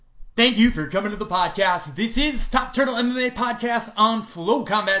Thank you for coming to the podcast. This is Top Turtle MMA Podcast on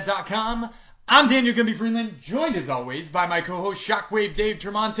FlowCombat.com. I'm Daniel Gumby Freeland, joined as always by my co-host Shockwave Dave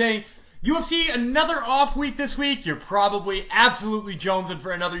Tremonte. UFC, another off week this week. You're probably absolutely jonesing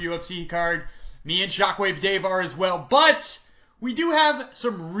for another UFC card. Me and Shockwave Dave are as well, but we do have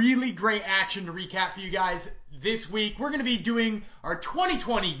some really great action to recap for you guys this week. We're going to be doing our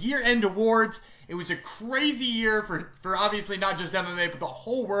 2020 year-end awards. It was a crazy year for obviously not just MMA, but the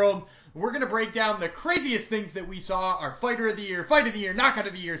whole world. We're going to break down the craziest things that we saw, our Fighter of the Year, Fight of the Year, Knockout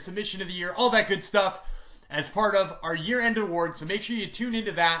of the Year, Submission of the Year, all that good stuff as part of our year-end awards. So make sure you tune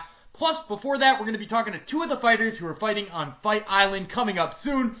into that. Plus, before that, we're going to be talking to two of the fighters who are fighting on Fight Island coming up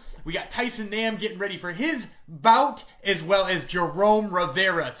soon. We got Tyson Nam getting ready for his bout, as well as Jerome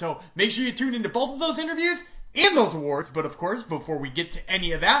Rivera. So make sure you tune into both of those interviews and those awards. But of course, before we get to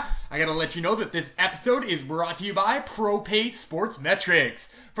any of that, I got to let you know that this episode is brought to you by ProPace Sports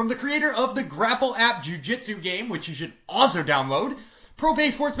Metrics. From the creator of the Grapple app Jiu-Jitsu game, which you should also download,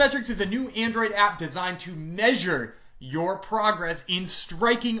 ProPace Sports Metrics is a new Android app designed to measure your progress in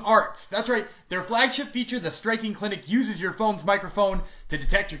striking arts. That's right, their flagship feature, the Striking Clinic, uses your phone's microphone to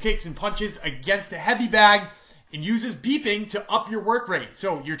detect your kicks and punches against a heavy bag and uses beeping to up your work rate.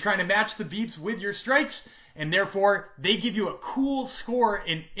 So you're trying to match the beeps with your strikes, and therefore they give you a cool score.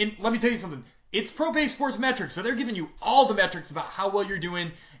 And let me tell you something, it's ProPace Sports Metrics, so they're giving you all the metrics about how well you're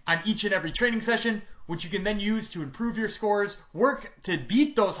doing on each and every training session, which you can then use to improve your scores, work to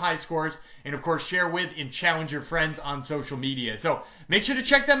beat those high scores, and of course share with and challenge your friends on social media. So make sure to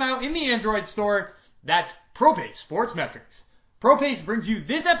check them out in the Android store. That's ProPace Sports Metrics. ProPace brings you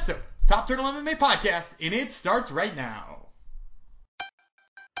this episode of Top Turtle MMA Podcast, and it starts right now.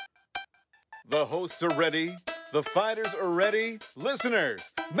 The hosts are ready. The fighters are ready. Listeners,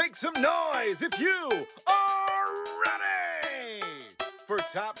 make some noise if you are ready for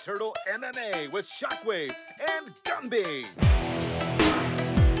Top Turtle MMA with Shockwave and Gumby.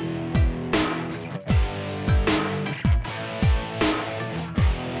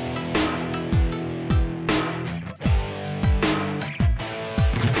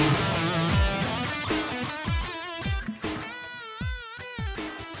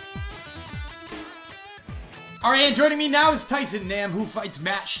 All right, and joining me now is Tyson Nam, who fights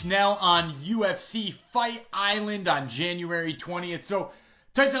Matt Schnell on UFC Fight Island on January 20th. So,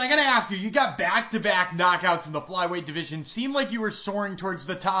 Tyson, I got to ask you, you got back-to-back knockouts in the flyweight division. Seemed like you were soaring towards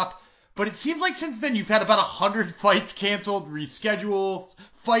the top, but it seems like since then you've had about 100 fights canceled, rescheduled,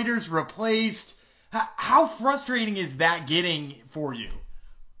 fighters replaced. How frustrating is that getting for you?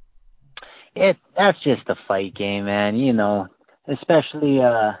 That's just a fight game, man. You know, especially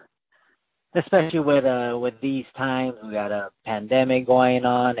with these times, we got a pandemic going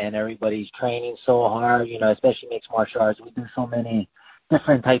on and everybody's training so hard, you know, especially mixed martial arts. We do so many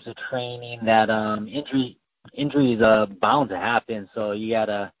different types of training that injuries are bound to happen. So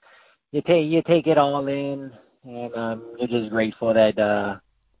you take it all in, and you're just grateful that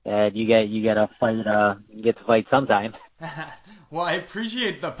you get a fight, you get to fight sometime. Well, I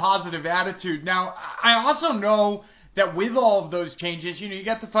appreciate the positive attitude. Now, I also know that with all of those changes, you know, you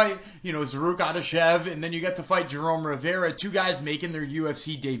got to fight, you know, Zaruk Adeshev, and then you got to fight Jerome Rivera, two guys making their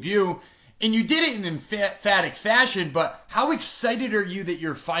UFC debut, and you did it in emphatic fashion, but how excited are you that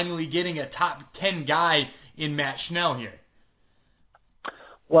you're finally getting a top 10 guy in Matt Schnell here?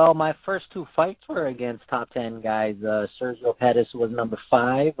 Well, my first two fights were against top 10 guys. Sergio Pettis was number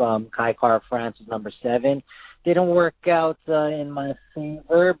 5, Kai Kara-France was number 7. Didn't work out in my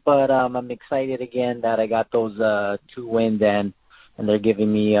favor, but I'm excited again that I got those 2 wins, and they're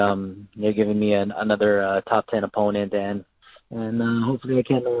giving me another top 10 opponent, and hopefully I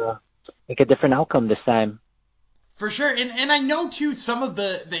can make a different outcome this time. For sure, and I know too some of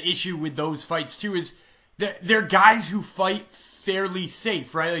the issue with those fights too is that they're guys who fight fairly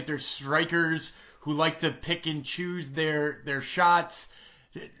safe, right? Like they're strikers who like to pick and choose their shots.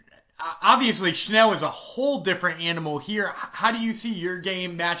 Obviously, Schnell is a whole different animal here. How do you see your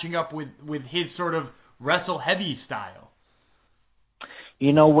game matching up with his sort of wrestle-heavy style?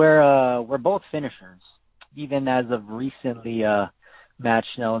 You know, we're both finishers. Even as of recently, Matt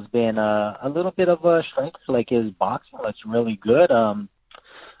Schnell has been a little bit of a striker. Like his boxing looks really good.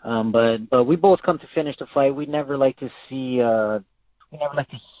 But we both come to finish the fight. We never like to see. We never like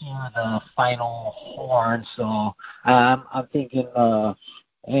to hear the final horn. So I'm thinking.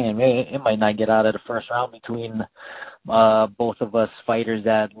 And it might not get out of the first round between both of us fighters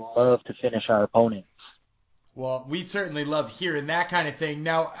that love to finish our opponents. Well, we certainly love hearing that kind of thing.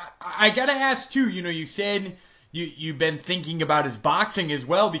 Now, I got to ask, too, you know, you said you've been thinking about his boxing as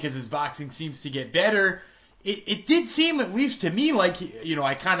well because his boxing seems to get better. it did seem, at least to me, like,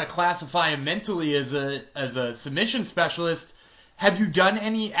 I kind of classify him mentally as a submission specialist. Have you done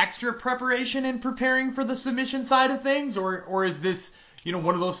any extra preparation in preparing for the submission side of things, or is this,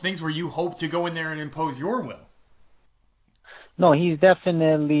 one of those things where you hope to go in there and impose your will? No, he's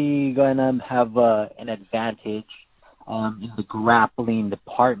definitely gonna have an advantage in the grappling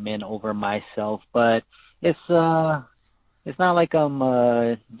department over myself, but it's not like I'm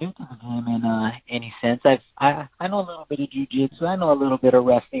new to the game in any sense. I know a little bit of jiu-jitsu. I know a little bit of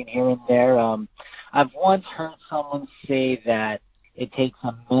wrestling here and there. I've once heard someone say that it takes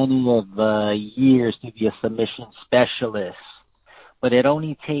a many of years to be a submission specialist, but it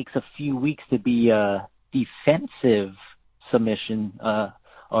only takes a few weeks to be a defensive submission or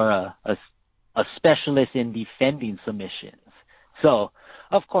a specialist in defending submissions. So,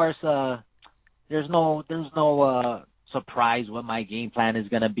 of course, there's no surprise what my game plan is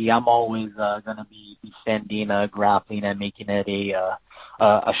going to be. I'm always going to be defending, grappling, and making it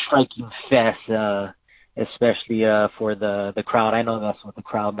a striking fest, especially for the crowd. I know that's what the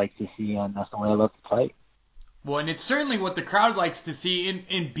crowd likes to see, and that's the way I love to fight. Well, and it's certainly what the crowd likes to see.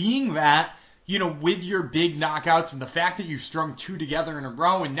 In being that, with your big knockouts and the fact that you strung 2 together in a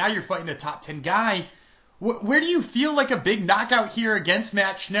row, and now you're fighting a top 10 guy, where do you feel like a big knockout here against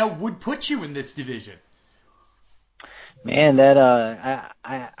Matt Schnell would put you in this division? Man, that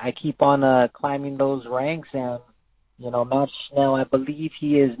I keep on climbing those ranks, and Matt Schnell, I believe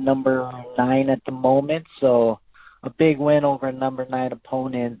he is number 9 at the moment, so a big win over a number 9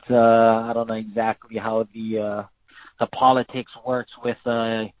 opponent. I don't know exactly how the politics works with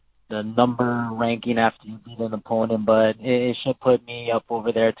the number ranking after you beat an opponent, but it should put me up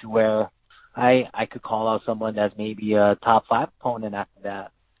over there to where I could call out someone that's maybe a top 5 opponent after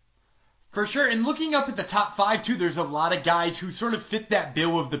that. For sure, and looking up at the top 5 too, there's a lot of guys who sort of fit that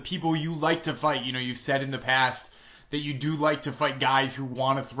bill of the people you like to fight. You've said in the past that you do like to fight guys who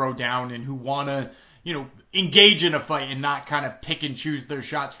want to throw down and who want to, engage in a fight and not kind of pick and choose their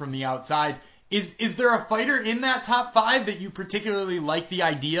shots from the outside. Is there a fighter in that top 5 that you particularly like the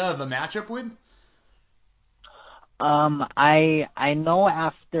idea of a matchup with? I know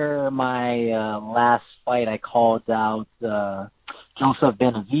after my last fight I called out Joseph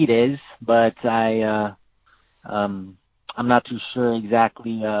Benavidez, but I'm not too sure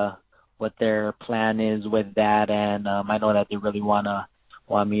exactly what their plan is with that, and I know that they really want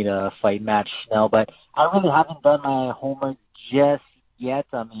me to fight Matt Schnell, but I really haven't done my homework just yet.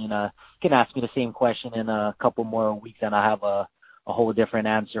 I mean, you can ask me the same question in a couple more weeks, and I have a whole different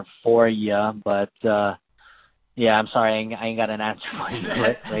answer for you, but yeah, I'm sorry, I ain't got an answer for you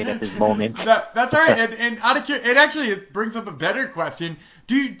right at this moment. That's all right. And it brings up a better question.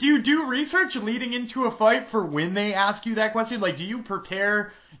 Do you do research leading into a fight for when they ask you that question? Like, do you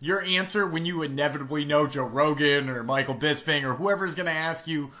prepare your answer when you inevitably know Joe Rogan or Michael Bisping or whoever's going to ask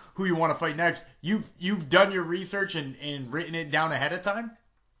you who you want to fight next? You've done your research and written it down ahead of time?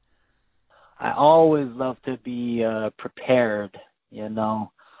 I always love to be prepared,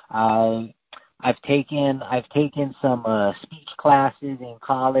 I've taken some speech classes in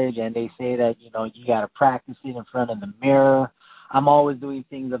college, and they say that you got to practice it in front of the mirror. I'm always doing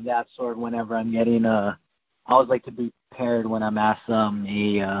things of that sort whenever I'm getting I always like to be prepared when I'm asked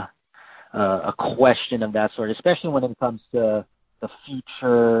a question of that sort, especially when it comes to the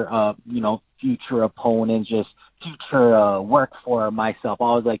future opponents, just future work for myself. I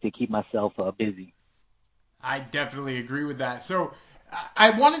always like to keep myself busy. I definitely agree with that. So I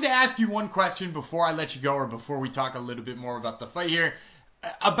wanted to ask you one question before I let you go, or before we talk a little bit more about the fight here,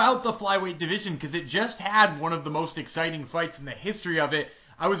 about the flyweight division, because it just had one of the most exciting fights in the history of it.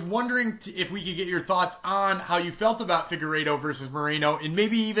 I was wondering if we could get your thoughts on how you felt about Figueiredo versus Moreno, and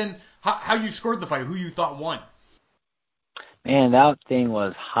maybe even how you scored the fight, who you thought won. Man, that thing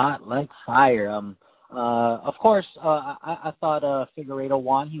was hot like fire. Of course, I thought Figueiredo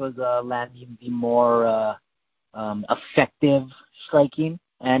won. He was landing the more effective striking,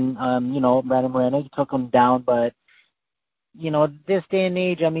 and Brandon Moreno took him down. But this day and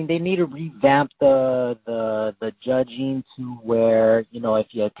age, I mean, they need to revamp the judging to where if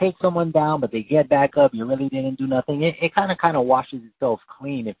you take someone down but they get back up, you really didn't do nothing. It kind of washes itself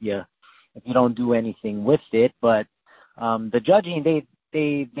clean if you don't do anything with it. But the judging,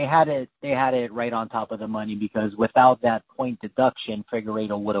 they had it right on top of the money, because without that point deduction,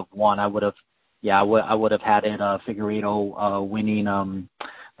 Figueiredo would have won. I would have had it Figueiredo winning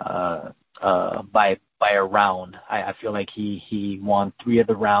by a round. I feel like he won 3 of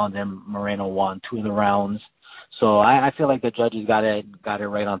the rounds and Moreno won 2 of the rounds. So I feel like the judges got it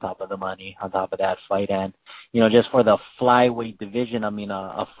right on top of the money, on top of that fight. And just for the flyweight division, I mean,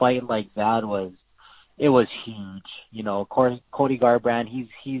 a fight like that it was huge. You know, Cody Garbrandt, he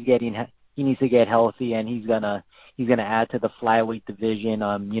needs to get healthy, and he's gonna add to the flyweight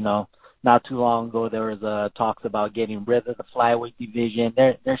division. You know, not too long ago there was talks about getting rid of the flyweight division.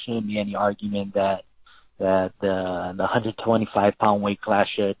 There shouldn't be any argument that the 125-pound weight class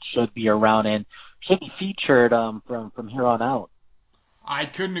should be around and should be featured from here on out. I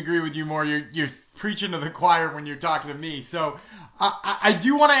couldn't agree with you more. You're preaching to the choir when you're talking to me. So I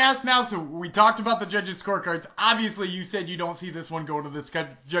do want to ask now. So we talked about the judges' scorecards. Obviously, you said you don't see this one go to the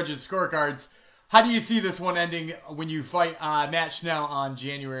judges' scorecards. How do you see this one ending when you fight Matt Schnell on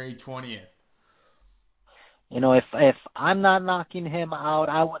January 20th? You know, if I'm not knocking him out,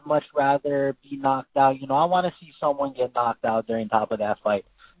 I would much rather be knocked out. You know, I want to see someone get knocked out during top of that fight.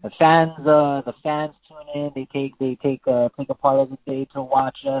 The fans tune in. They take a part of the day to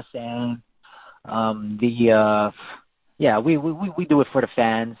watch us, and we do it for the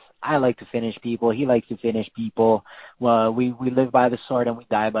fans. I like to finish people. He likes to finish people. Well, we live by the sword and we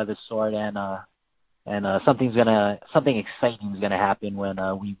die by the sword, and something exciting is gonna happen when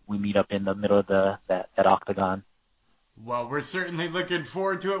we meet up in the middle of that octagon. Well, we're certainly looking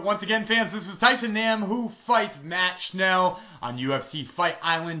forward to it. Once again, fans, this was Tyson Nam, who fights Matt Schnell on UFC Fight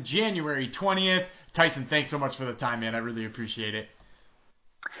Island January 20th. Tyson, thanks so much for the time, man. I really appreciate it.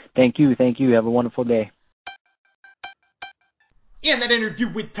 Thank you. Have a wonderful day. And that interview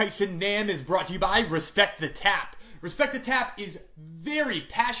with Tyson Nam is brought to you by Respect the Tap. Respect the Tap is very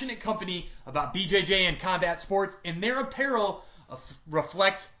passionate company about BJJ and combat sports, and their apparel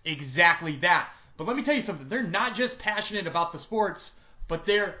reflects exactly that. But let me tell you something. They're not just passionate about the sports, but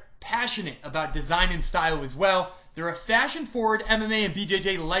they're passionate about design and style as well. They're a fashion-forward MMA and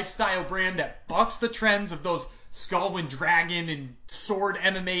BJJ lifestyle brand that bucks the trends of those skull and dragon and sword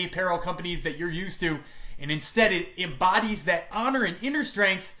MMA apparel companies that you're used to, and instead it embodies that honor and inner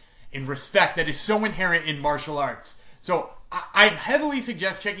strength and respect that is so inherent in martial arts. So I heavily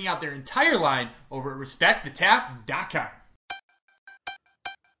suggest checking out their entire line over at respectthetap.com.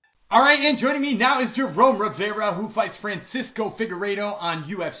 All right, and joining me now is Jerome Rivera, who fights Francisco Figueiredo on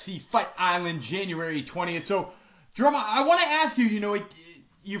UFC Fight Island January 20th. So, Jerome, I want to ask you,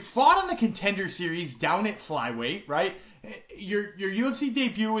 you fought on the Contender Series down at flyweight, right? Your UFC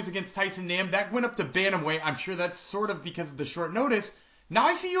debut was against Tyson Nam. That went up to bantamweight. I'm sure that's sort of because of the short notice. Now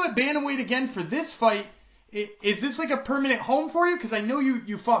I see you at bantamweight again for this fight. Is this like a permanent home for you? Because I know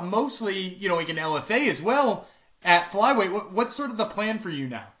you fought mostly, like an LFA as well at flyweight. What's sort of the plan for you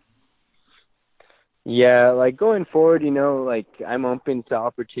now? Yeah, like going forward, I'm open to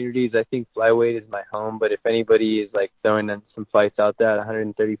opportunities. I think flyweight is my home, but if anybody is like throwing in some fights out there at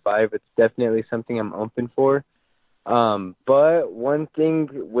 135, it's definitely something I'm open for. But one thing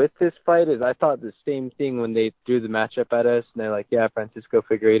with this fight is I thought the same thing when they threw the matchup at us, and they're like, yeah, Francisco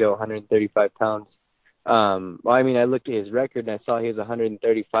Figueiredo, 135 pounds. I looked at his record and I saw he was a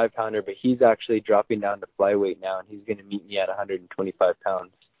 135 pounder, but he's actually dropping down to flyweight now, and he's going to meet me at 125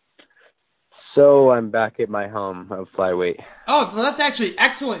 pounds. So I'm back at my home of flyweight. Oh, so that's actually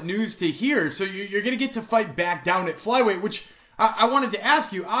excellent news to hear. So you're going to get to fight back down at flyweight, which I wanted to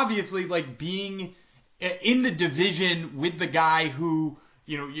ask you, obviously, like being in the division with the guy who,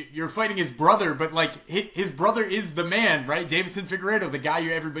 you're fighting his brother, but like his brother is the man, right? Deiveson Figueiredo, the guy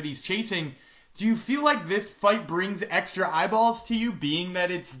everybody's chasing. Do you feel like this fight brings extra eyeballs to you, being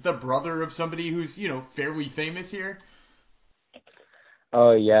that it's the brother of somebody who's, fairly famous here?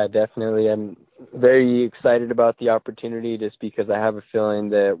 Oh, yeah, definitely. I'm very excited about the opportunity just because I have a feeling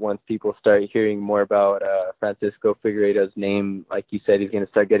that once people start hearing more about Francisco Figueiredo's name, like you said, he's going to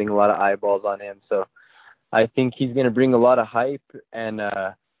start getting a lot of eyeballs on him. So I think he's going to bring a lot of hype, and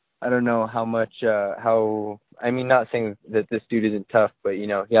I don't know how much, not saying that this dude isn't tough, but, he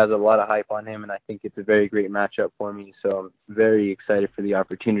has a lot of hype on him, and I think it's a very great matchup for me. So I'm very excited for the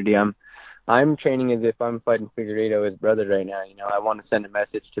opportunity. I'm training as if I'm fighting Figueiredo, his brother, right now. I want to send a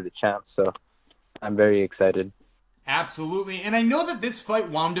message to the champ, so I'm very excited. Absolutely. And I know that this fight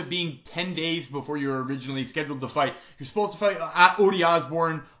wound up being 10 days before you were originally scheduled to fight. You're supposed to fight at Odi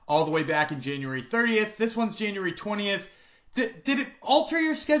Osbourne all the way back in January 30th. This one's January 20th. Did it alter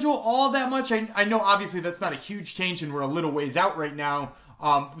your schedule all that much? I know obviously that's not a huge change and we're a little ways out right now.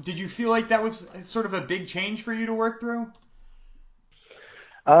 Did you feel like that was sort of a big change for you to work through?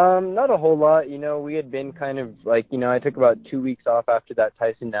 Not a whole lot. We had been kind of like, I took about 2 weeks off after that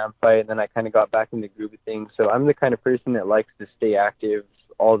Tyson Nam fight, and then I kind of got back in the groove of things. So I'm the kind of person that likes to stay active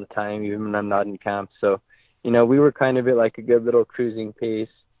all the time, even when I'm not in camp. So, we were kind of at like a good little cruising pace.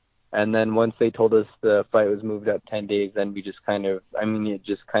 And then once they told us the fight was moved up 10 days, then we just it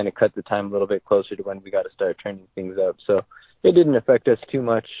just kind of cut the time a little bit closer to when we got to start turning things up. So It didn't affect us too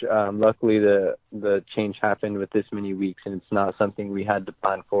much. Luckily, the change happened with this many weeks, and it's not something we had to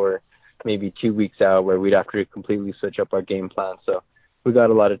plan for maybe 2 weeks out where we'd have to completely switch up our game plan. So we got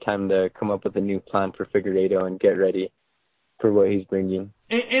a lot of time to come up with a new plan for Figueiredo and get ready for what he's bringing.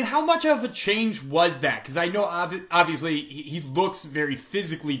 And how much of a change was that? Because I know obviously he looks very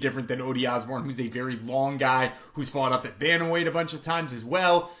physically different than Ode Osbourne, who's a very long guy who's fought up at bantamweight a bunch of times as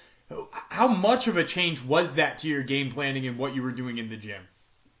well. How much of a change was that to your game planning and what you were doing in the gym?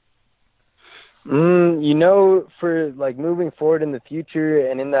 For like moving forward in the future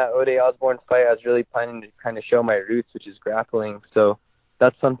and in that Ode Osbourne fight, I was really planning to kind of show my roots, which is grappling. So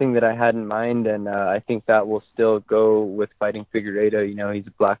that's something that I had in mind, and I think that will still go with fighting Figueiredo. He's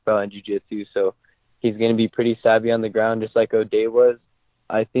a black belt in jiu-jitsu, so he's going to be pretty savvy on the ground, just like Ode was.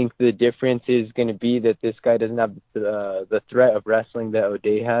 I think the difference is going to be that this guy doesn't have the threat of wrestling that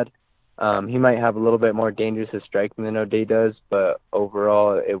Ode had. He might have a little bit more dangerous a striking than Ode does, but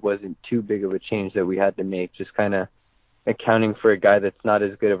overall it wasn't too big of a change that we had to make, just kind of accounting for a guy that's not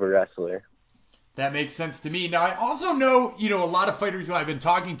as good of a wrestler. That makes sense to me. Now, I also know, a lot of fighters who I've been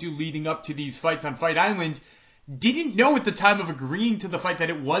talking to leading up to these fights on Fight Island didn't know at the time of agreeing to the fight that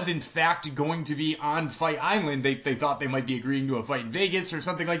it was, in fact, going to be on Fight Island. They thought they might be agreeing to a fight in Vegas or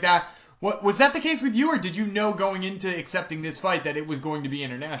something like that. Was that the case with you, or did you know going into accepting this fight that it was going to be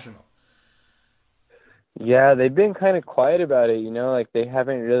international? Yeah, they've been kind of quiet about it, like they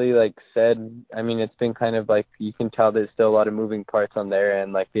haven't really said. I mean, it's been kind of you can tell there's still a lot of moving parts on there,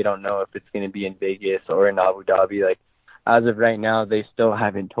 and they don't know if it's going to be in Vegas or in Abu Dhabi. As of right now, they still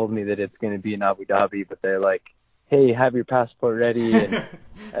haven't told me that it's going to be in Abu Dhabi, but they're like, hey, have your passport ready, and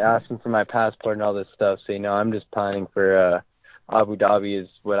asking for my passport and all this stuff. So, I'm just planning for Abu Dhabi is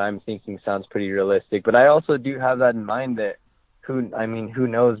what I'm thinking sounds pretty realistic. But I also do have that in mind that who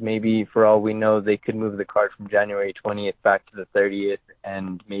knows, maybe for all we know, they could move the card from January 20th back to the 30th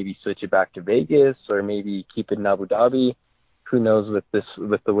and maybe switch it back to Vegas, or maybe keep it in Abu Dhabi. Who knows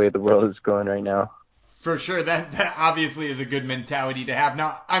with the way the world is going right now. For sure, that obviously is a good mentality to have.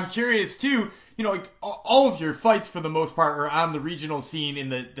 Now, I'm curious too, all of your fights for the most part are on the regional scene in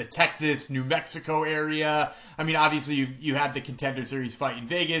the Texas, New Mexico area. I mean, obviously you had the Contender Series fight in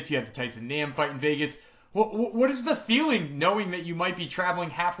Vegas, you had the Tyson Nam fight in Vegas. What is the feeling knowing that you might be traveling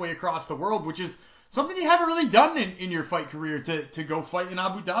halfway across the world, which is something you haven't really done in your fight career, to go fight in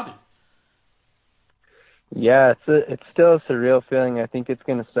Abu Dhabi? Yeah, it's still a surreal feeling. I think it's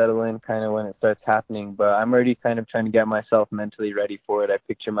going to settle in kind of when it starts happening, but I'm already kind of trying to get myself mentally ready for it. I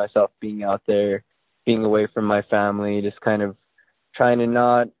picture myself being out there, being away from my family, just kind of trying to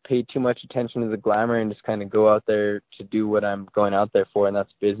not pay too much attention to the glamour and just kind of go out there to do what I'm going out there for, and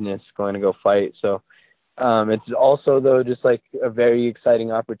that's business, going to go fight. So it's also, though, just a very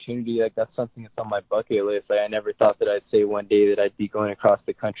exciting opportunity. That's something that's on my bucket list. I never thought that I'd say one day that I'd be going across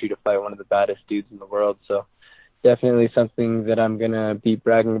the country to fight one of the baddest dudes in the world. So definitely something that I'm going to be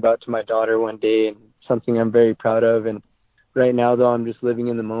bragging about to my daughter one day, and something I'm very proud of. And right now, though, I'm just living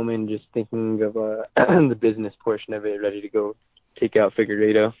in the moment, just thinking of the business portion of it, ready to go take out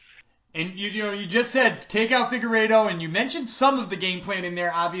Figueiredo. And you just said take out Figueiredo, and you mentioned some of the game plan in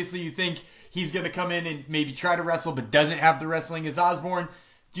there. Obviously, you think he's going to come in and maybe try to wrestle, but doesn't have the wrestling as Osbourne.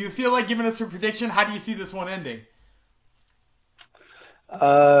 Do you feel like giving us a prediction? How do you see this one ending?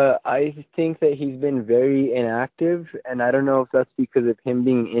 I think that he's been very inactive, and I don't know if that's because of him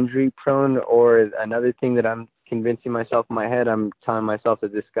being injury prone, or another thing that I'm convincing myself in my head. I'm telling myself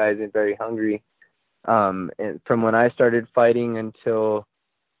that this guy isn't very hungry. And from when I started fighting until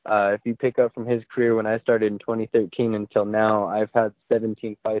if you pick up from his career when I started in 2013 until now, I've had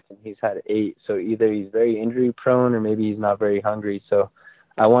 17 fights and he's had 8. So either he's very injury prone or maybe he's not very hungry. So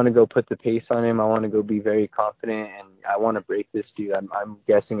I want to go put the pace on him. I want to go be very confident, and I want to break this dude. I'm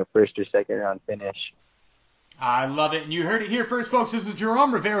guessing a first or second round finish. I love it. And you heard it here first, folks. This is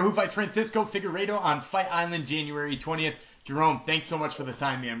Jerome Rivera, who fights Francisco Figueiredo on Fight Island January 20th. Jerome, thanks so much for the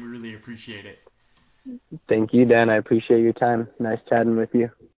time, man. We really appreciate it. Thank you, Dan. I appreciate your time. Nice chatting with you.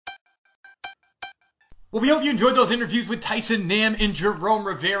 Well, we hope you enjoyed those interviews with Tyson Nam and Jerome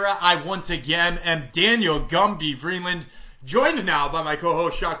Rivera. I once again am Daniel Gumby Freeland, joined now by my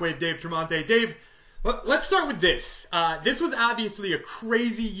co-host Shockwave Dave Tremonte. Dave, let's start with this. This was obviously a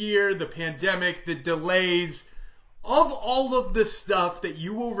crazy year, the pandemic, the delays. Of all of the stuff that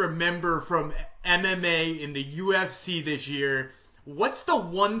you will remember from MMA in the UFC this year, what's the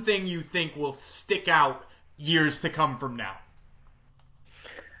one thing you think will stick out years to come from now?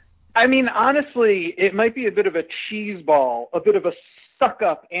 I mean, honestly, it might be a bit of a cheese ball, a bit of a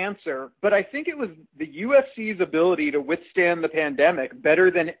stuck-up answer, but I think it was the UFC's ability to withstand the pandemic better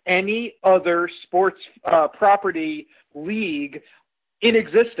than any other sports property league in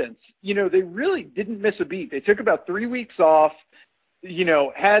existence. You know, they really didn't miss a beat. They took about 3 weeks off, you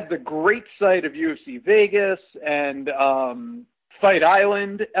know, had the great sight of UFC Vegas and Fight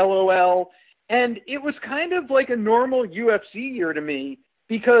Island, LOL, and it was kind of like a normal UFC year to me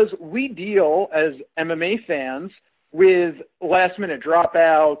because we deal as MMA fans with last-minute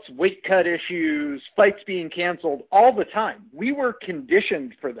dropouts, weight cut issues, fights being canceled all the time. We were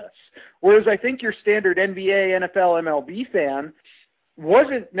conditioned for this, whereas I think your standard NBA, NFL, MLB fan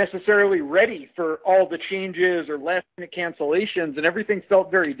wasn't necessarily ready for all the changes or last-minute cancellations, and everything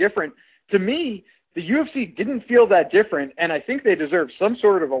felt very different. To me, the UFC didn't feel that different, and I think they deserve some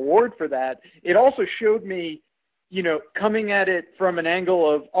sort of award for that. It also showed me, you know, coming at it from an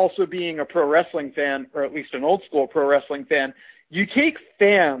angle of also being a pro wrestling fan, or at least an old-school pro wrestling fan, you take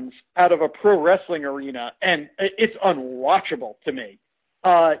fans out of a pro wrestling arena, and it's unwatchable to me.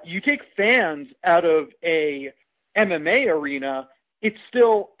 You take fans out of a MMA arena, it's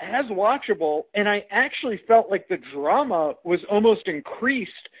still as watchable, and I actually felt like the drama was almost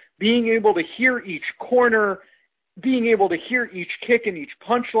increased, being able to hear each corner, being able to hear each kick and each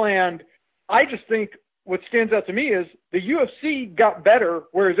punch land. I just think what stands out to me is the UFC got better,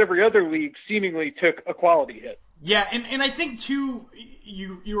 whereas every other league seemingly took a quality hit. Yeah, and I think too,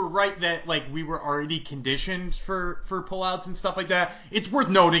 you were right that like we were already conditioned for pullouts and stuff like that. It's worth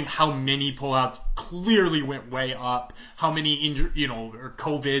noting how many pullouts clearly went way up, how many or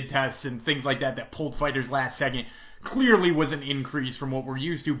COVID tests and things like that pulled fighters last second clearly was an increase from what we're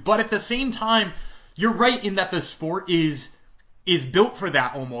used to. But at the same time, you're right in that the sport is built for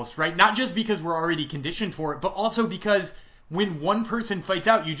that almost, right? Not just because we're already conditioned for it, but also because when one person fights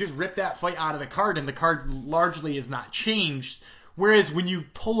out, you just rip that fight out of the card, and the card largely is not changed. Whereas when you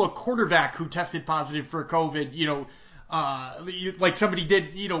pull a quarterback who tested positive for COVID, like somebody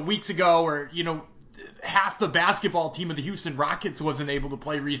did, weeks ago, or, half the basketball team of the Houston Rockets wasn't able to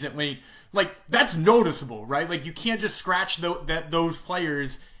play recently, like, that's noticeable, right? Like, you can't just scratch those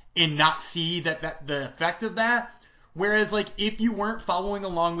players and not see that the effect of that. Whereas, like, if you weren't following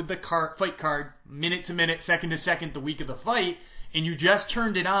along with the fight card minute to minute, second to second, the week of the fight, and you just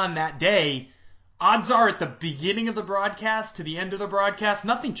turned it on that day, odds are at the beginning of the broadcast to the end of the broadcast,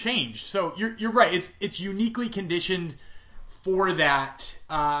 nothing changed. So you're right. It's uniquely conditioned for that.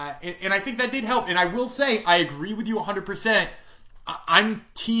 And I think that did help. And I will say, I agree with you 100%. I'm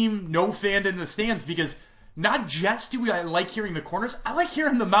team no fan in the stands because not just do I like hearing the corners, I like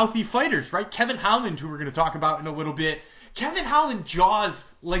hearing the mouthy fighters, right? Kevin Holland, who we're going to talk about in a little bit. Kevin Holland jaws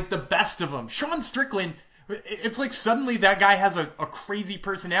like the best of them. Sean Strickland, it's like suddenly that guy has a crazy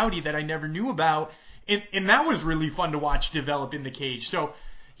personality that I never knew about. And that was really fun to watch develop in the cage. So,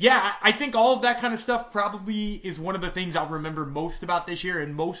 yeah, I think all of that kind of stuff probably is one of the things I'll remember most about this year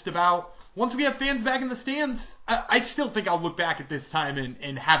and most about once we have fans back in the stands. I still think I'll look back at this time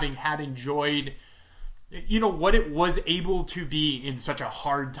and having had enjoyed what it was able to be in such a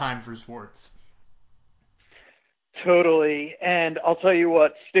hard time for sports. Totally. And I'll tell you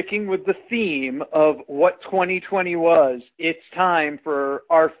what, sticking with the theme of what 2020 was, it's time for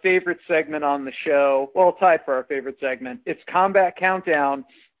our favorite segment on the show. Well, tied for our favorite segment. It's Combat Countdown,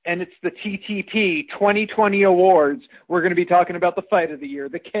 and it's the TTP 2020 Awards. We're going to be talking about the fight of the year,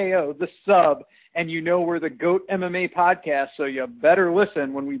 the KO, the sub, and we're the GOAT MMA podcast, so you better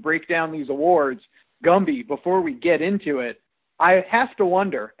listen when we break down these awards. Gumby, before we get into it, I have to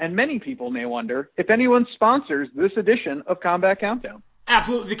wonder, and many people may wonder, if anyone sponsors this edition of Combat Countdown.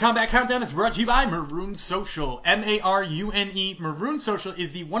 Absolutely. The Combat Countdown is brought to you by Maroon Social. M-A-R-U-N-E. Maroon Social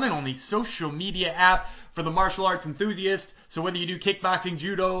is the one and only social media app for the martial arts enthusiast. So whether you do kickboxing,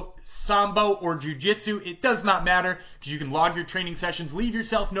 judo, sambo, or jiu-jitsu, it does not matter because you can log your training sessions, leave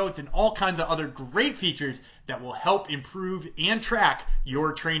yourself notes, and all kinds of other great features that will help improve and track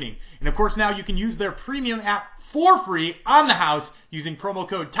your training. And of course, now you can use their premium app for free on the house using promo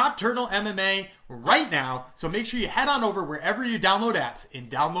code TOPTurtleMMA right now. So make sure you head on over wherever you download apps and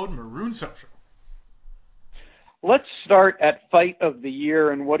download Maroon Social. Let's start at Fight of the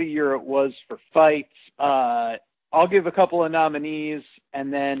Year and what a year it was for fights. I'll give a couple of nominees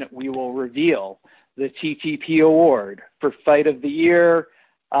and then we will reveal the TTP award for Fight of the Year.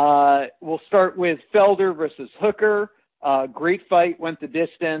 We'll start with Felder versus Hooker. Great fight, went the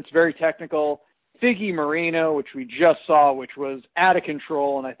distance, very technical. Figgy Moreno, which we just saw, which was out of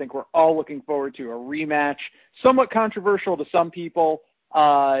control, and I think we're all looking forward to a rematch. Somewhat controversial to some people,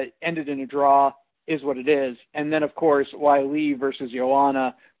 ended in a draw, is what it is. And then, of course, Wiley versus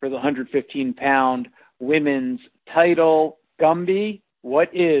Joanna for the 115-pound women's title. Gumby, what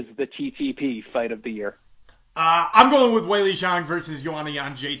is the TTP fight of the year? I'm going with Weili Zhang versus Joanna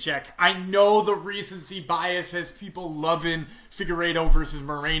Jędrzejczyk. I know the recency bias has people loving Figueiredo versus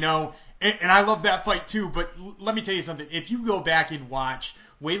Moreno, and I love that fight too, but let me tell you something. If you go back and watch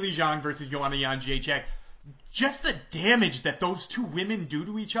Weili Zhang versus Joanna Jędrzejczyk, just the damage that those two women do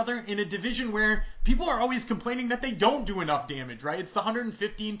to each other in a division where people are always complaining that they don't do enough damage, right? It's the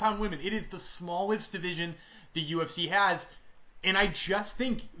 115-pound women. It is the smallest division the UFC has, and I just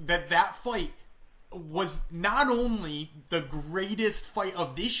think that fight was not only the greatest fight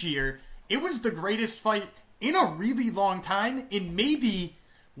of this year, it was the greatest fight in a really long time, and maybe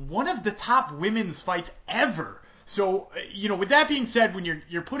one of the top women's fights ever. So, with that being said, when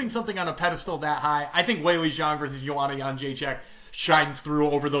you're putting something on a pedestal that high, I think Weili Zhang versus Joanna Jędrzejczyk shines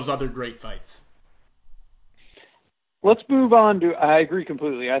through over those other great fights. Let's move on to, I agree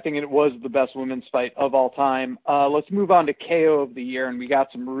completely. I think it was the best women's fight of all time. Let's move on to KO of the year, and we got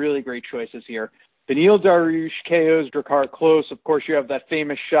some really great choices here. Beneil Dariush KOs Drakkar Klose. Of course, you have that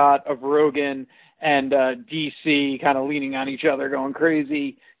famous shot of Rogan and DC kind of leaning on each other, going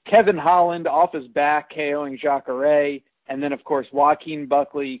crazy. Kevin Holland off his back KOing Jacare. And then, of course, Joaquin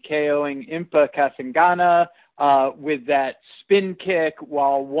Buckley KOing Impa Kasanganay with that spin kick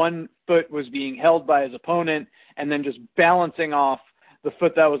while one foot was being held by his opponent, and then just balancing off the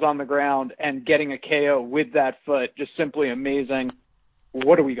foot that was on the ground and getting a KO with that foot. Just simply amazing.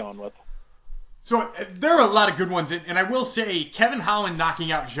 What are we going with? So there are a lot of good ones, and I will say Kevin Holland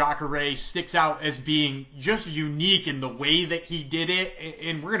knocking out Jacare sticks out as being just unique in the way that he did it,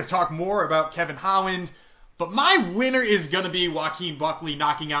 and we're going to talk more about Kevin Holland, but my winner is going to be Joaquin Buckley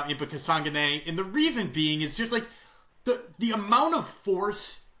knocking out Impa Kasanganay, and the reason being is just like the amount of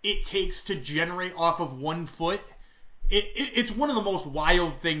force it takes to generate off of one foot. It's one of the most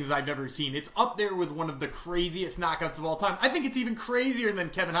wild things I've ever seen. It's up there with one of the craziest knockouts of all time. I think it's even crazier than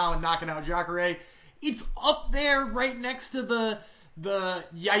Kevin Holland knocking out Jacare. It's up there right next to the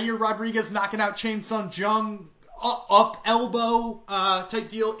Yair Rodriguez knocking out Chain Sung Jung up elbow type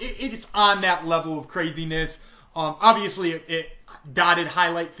deal. It's on that level of craziness. Obviously, it dotted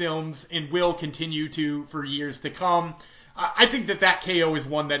highlight films and will continue to for years to come. I think that KO is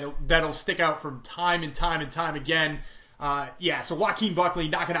one that'll stick out from time and time and time again. So Joaquin Buckley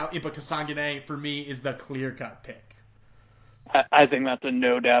knocking out Impa Kasanganay for me is the clear-cut pick. I think that's a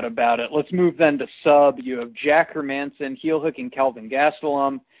no doubt about it. Let's move then to sub. You have Jack Hermanson heel hooking Kelvin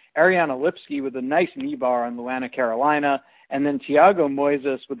Gastelum, Ariane Lipski with a nice knee bar on Luana Carolina, and then Thiago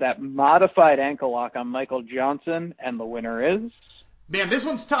Moises with that modified ankle lock on Michael Johnson, and the winner is... Man, this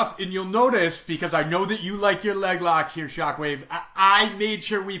one's tough, and you'll notice, because I know that you like your leg locks here, Shockwave, I made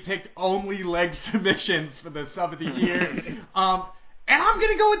sure we picked only leg submissions for the sub of the year. And I'm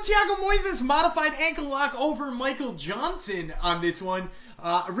going to go with Thiago Moises' modified ankle lock over Michael Johnson on this one.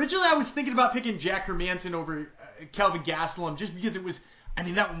 Originally, I was thinking about picking Jack Hermanson over Kelvin Gastelum, just because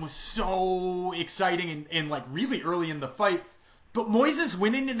that one was so exciting and like really early in the fight. But Moises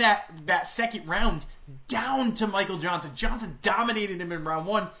went into that second round down to Michael Johnson. Johnson dominated him in round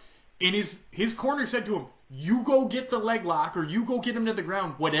one, and his corner said to him, you go get the leg lock or you go get him to the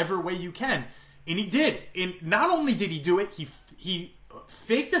ground whatever way you can. And he did. And not only did he do it, he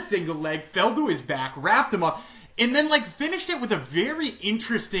faked a single leg, fell to his back, wrapped him up, and then finished it with a very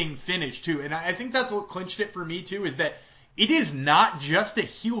interesting finish too. And I think that's what clinched it for me too, is that it is not just a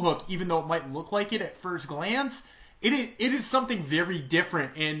heel hook, even though it might look like it at first glance. It is something very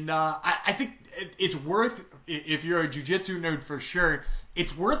different, and I think it's worth, if you're a jiu-jitsu nerd for sure,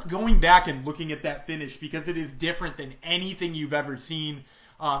 it's worth going back and looking at that finish because it is different than anything you've ever seen,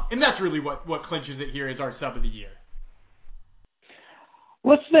 and that's really what clinches it here as our sub of the year.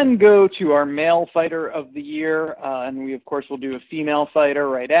 Let's then go to our male fighter of the year, and we, of course, will do a female fighter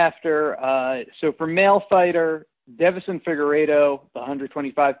right after. So for male fighter, Deiveson Figueiredo, the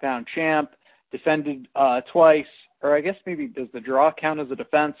 125-pound champ, defended twice. Or I guess maybe does the draw count as a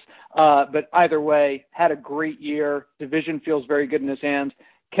defense? But either way, had a great year. Division feels very good in his hands.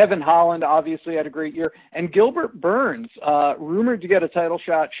 Kevin Holland obviously had a great year. And Gilbert Burns, rumored to get a title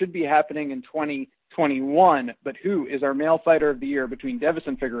shot, should be happening in 2021. But who is our male fighter of the year between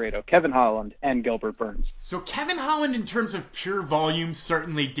Deiveson Figueiredo, Kevin Holland, and Gilbert Burns? So Kevin Holland, in terms of pure volume,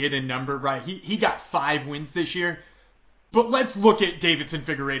 certainly did a number, right? He got 5 wins this year. But let's look at Deiveson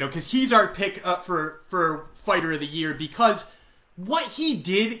Figueiredo, because he's our pick up for fighter of the year, because what he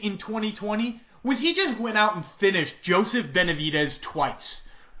did in 2020 was he just went out and finished Joseph Benavidez twice,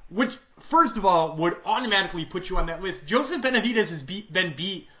 which, first of all, would automatically put you on that list. Joseph Benavidez has been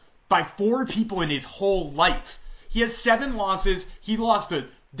beat by 4 people in his whole life. He has 7 losses. He lost to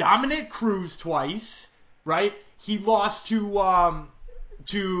Dominic Cruz twice, right? He lost to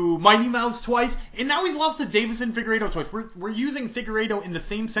to Mighty Mouse twice, and now he's lost to Deiveson Figueiredo twice. We're using Figueiredo in the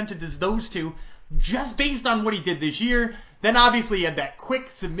same sentence as those two, just based on what he did this year. Then obviously he had that quick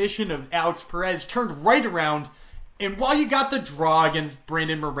submission of Alex Perez, turned right around, and while you got the draw against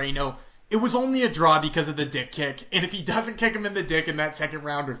Brandon Moreno, it was only a draw because of the dick kick, and if he doesn't kick him in the dick in that second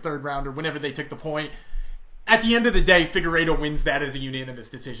round or third round or whenever they took the point, at the end of the day, Figueiredo wins that as a unanimous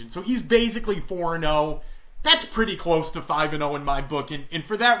decision. So he's basically 4-0. That's pretty close to 5-0 in my book. And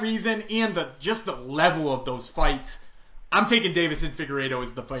for that reason, and just the level of those fights, I'm taking Deiveson Figueiredo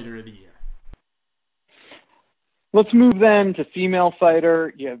as the fighter of the year. Let's move then to female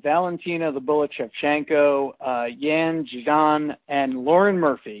fighter. You have Valentina the Bullet Shevchenko, Yan Zhang, and Lauren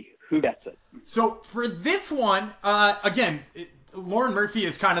Murphy. Who gets it? So for this one, again, Lauren Murphy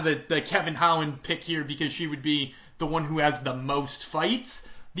is kind of the Kevin Holland pick here because she would be the one who has the most fights.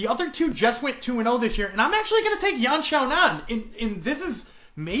 The other two just went 2-0 this year, and I'm actually going to take Yan Xiaonan. And this is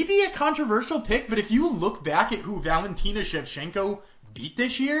maybe a controversial pick, but if you look back at who Valentina Shevchenko beat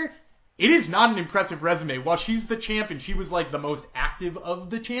this year, it is not an impressive resume. While she's the champ and she was like the most active of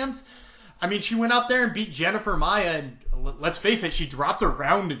the champs, I mean, she went out there and beat Jennifer Maia, and let's face it, she dropped a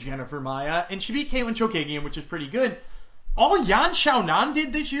round to Jennifer Maia, and she beat Caitlin Chokagian, which is pretty good. All Yan Xiaonan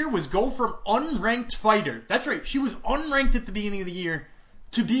did this year was go from unranked fighter, that's right, she was unranked at the beginning of the year,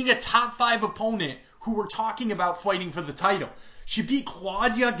 to being a top 5 opponent who were talking about fighting for the title. She beat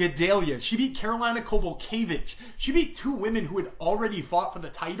Claudia Gadelha. She beat Karolina Kowalkiewicz. She beat 2 women who had already fought for the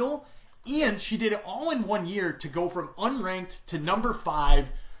title, and she did it all in 1 year to go from unranked to number 5.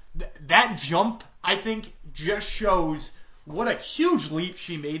 That jump, I think, just shows what a huge leap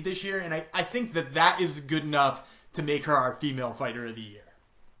she made this year, and I think that is good enough to make her our female fighter of the year.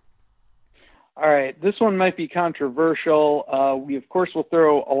 All right, this one might be controversial. We, of course, will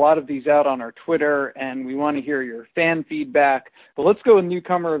throw a lot of these out on our Twitter, and we want to hear your fan feedback. But let's go with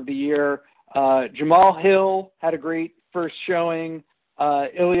newcomer of the year. Jamal Hill had a great first showing.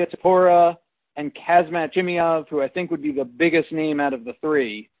 Ilya Tapora and Kazmat Jimiev, who I think would be the biggest name out of the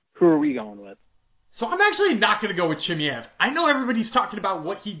 3. Who are we going with? So I'm actually not going to go with Chimiev. I know everybody's talking about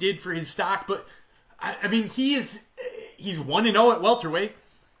what he did for his stock, but I mean, he's 1-0 at welterweight,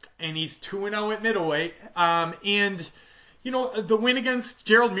 and he's 2-0 at middleweight. And, you know, the win against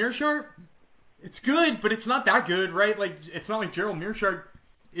Gerald Meerschaert, it's good, but it's not that good, right? Like, it's not like Gerald Meerschaert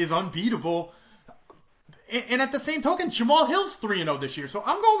is unbeatable. And at the same token, Jamal Hill's 3-0 this year. So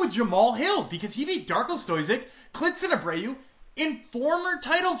I'm going with Jamal Hill because he beat Darko Stojic, Klidson Abreu, and former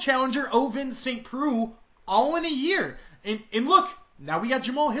title challenger Ovin St. Preux all in a year. And look, now we got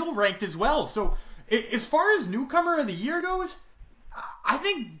Jamal Hill ranked as well. So as far as newcomer of the year goes, I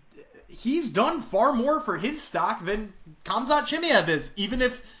think he's done far more for his stock than Khamzat Chimaev is, even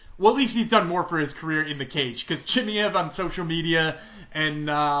if, well, at least he's done more for his career in the cage, because Chimaev on social media and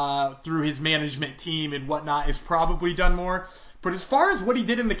through his management team and whatnot has probably done more. But as far as what he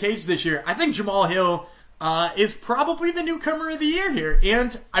did in the cage this year, I think Jamal Hill is probably the newcomer of the year here.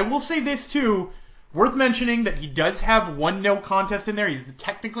 And I will say this too, worth mentioning that he does have 1 no contest in there. He's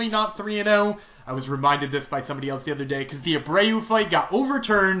technically not 3-0. I was reminded this by somebody else the other day because the Abreu fight got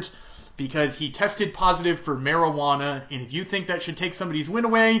overturned because he tested positive for marijuana. And if you think that should take somebody's win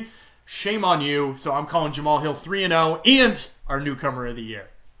away, shame on you. So I'm calling Jamal Hill 3-0 and our newcomer of the year.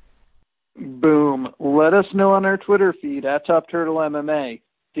 Boom. Let us know on our Twitter feed at Top Turtle MMA.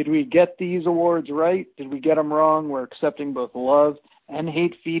 Did we get these awards right? Did we get them wrong? We're accepting both love and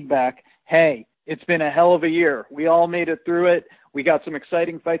hate feedback. Hey, it's been a hell of a year. We all made it through it. We got some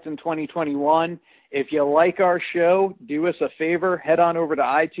exciting fights in 2021. If you like our show, do us a favor. Head on over to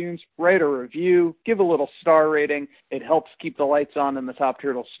iTunes, write a review, give a little star rating. It helps keep the lights on in the Top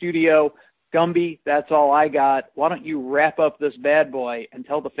Turtle studio. Gumby, that's all I got. Why don't you wrap up this bad boy and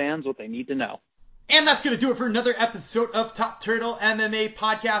tell the fans what they need to know? And that's going to do it for another episode of Top Turtle MMA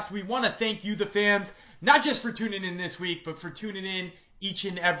Podcast. We want to thank you, the fans, not just for tuning in this week, but for tuning in each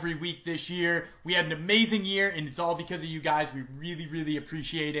and every week this year. We had an amazing year, and it's all because of you guys. We really, really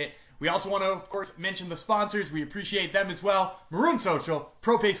appreciate it. We also want to, of course, mention the sponsors. We appreciate them as well. Maroon Social,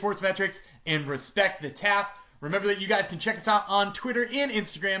 ProPay Sports Metrics, and Respect the Tap. Remember that you guys can check us out on Twitter and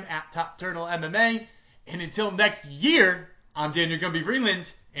Instagram at Top Turtle MMA. And until next year, I'm Daniel Gumby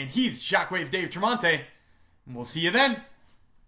Freeland, and he's Shockwave Dave Tremonte. And we'll see you then.